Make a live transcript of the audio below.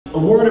a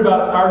word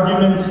about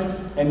argument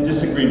and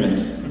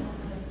disagreement.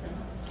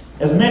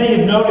 As many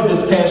have noted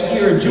this past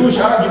year, Jewish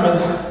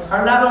arguments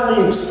are not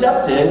only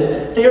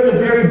accepted, they are the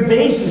very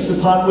basis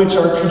upon which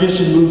our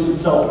tradition moves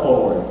itself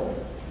forward.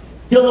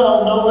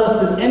 Hillel, no less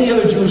than any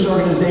other Jewish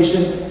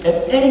organization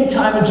at any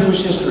time in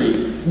Jewish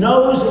history,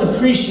 knows and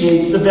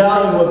appreciates the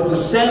value of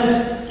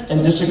dissent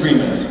and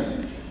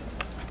disagreement.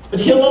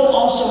 But Hillel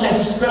also has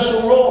a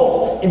special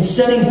role in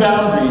setting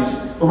boundaries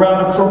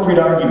around appropriate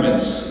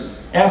arguments.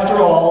 After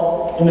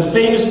all, in the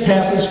famous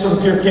passage from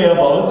Pirkei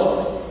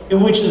Avot,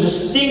 in which a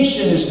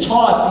distinction is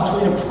taught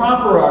between a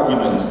proper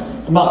argument,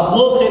 a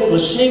machlochet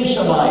l'shem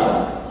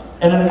shamayim,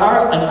 and an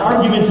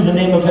argument in the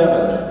name of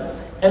heaven,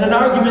 and an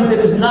argument that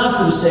is not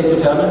for the sake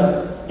of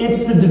heaven,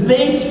 it's the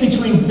debates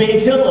between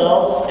Beit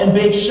Hillel and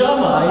Beit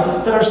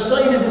Shammai that are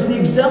cited as the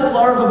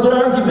exemplar of a good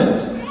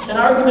argument, an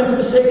argument for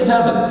the sake of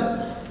heaven,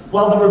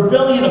 while the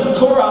rebellion of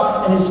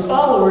Korach and his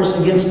followers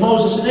against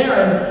Moses and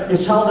Aaron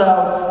is held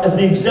out as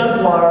the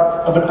exemplar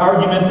of an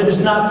argument that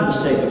is not for the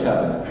sake of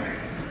heaven.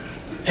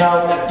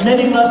 Now,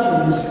 many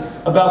lessons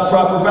about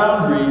proper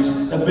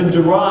boundaries have been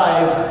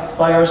derived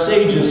by our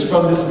sages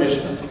from this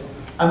Mishnah.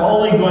 I'm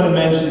only going to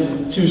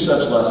mention two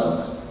such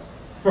lessons.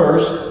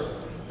 First,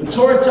 the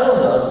Torah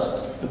tells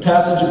us, the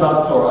passage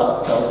about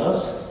Korach tells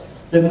us,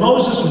 that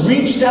Moses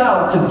reached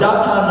out to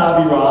Datan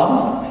and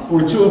Abiram, who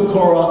were two of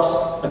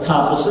Korach's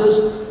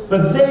accomplices,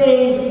 but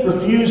they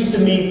refused to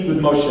meet with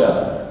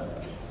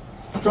Moshe.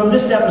 From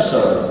this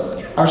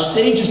episode, our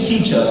sages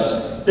teach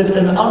us that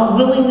an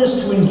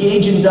unwillingness to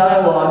engage in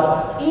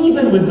dialogue,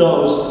 even with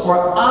those who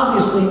are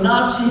obviously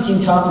not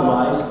seeking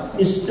compromise,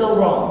 is still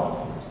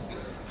wrong.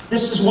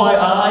 This is why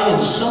I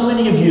and so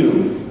many of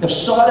you have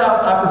sought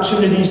out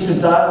opportunities to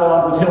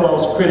dialogue with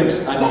Hillel's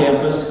critics on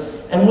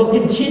campus, and will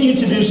continue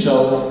to do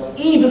so,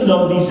 even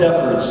though these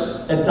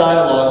efforts at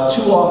dialogue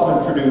too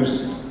often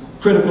produce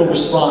critical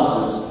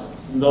responses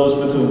from those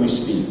with whom we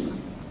speak.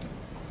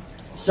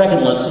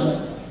 Second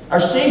lesson, our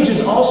sages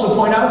also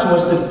point out to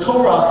us that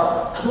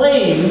Korach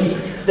claimed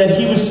that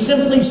he was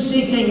simply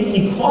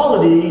seeking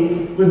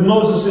equality with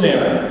Moses and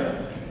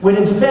Aaron, when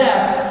in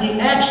fact he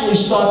actually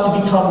sought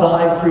to become the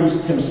high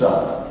priest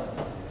himself.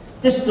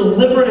 This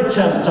deliberate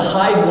attempt to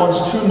hide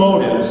one's true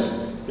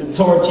motives, the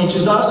Torah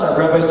teaches us, our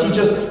rabbis teach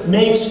us,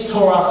 makes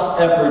Korach's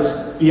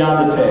efforts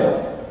beyond the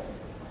pale.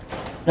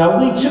 Now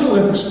we too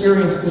have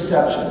experienced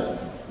deception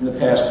in the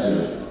past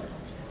year.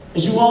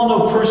 As you all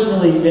know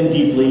personally and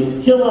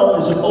deeply, Hillel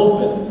is an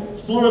open,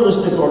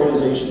 pluralistic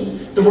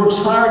organization that works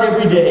hard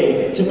every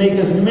day to make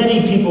as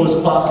many people as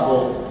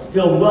possible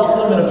feel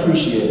welcome and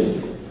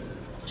appreciated.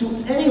 To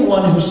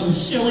anyone who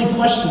sincerely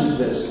questions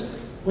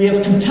this, we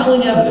have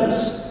compelling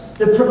evidence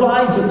that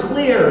provides a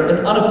clear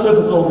and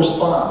unequivocal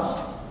response.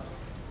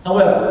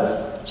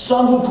 However,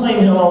 some who claim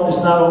Hillel is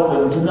not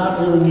open do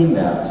not really mean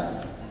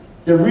that.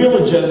 Their real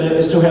agenda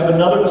is to have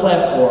another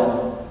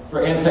platform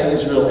for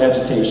anti-Israel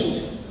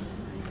agitation.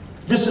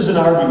 This is an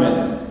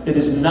argument that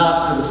is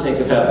not for the sake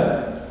of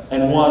heaven,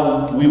 and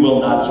one we will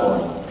not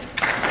join.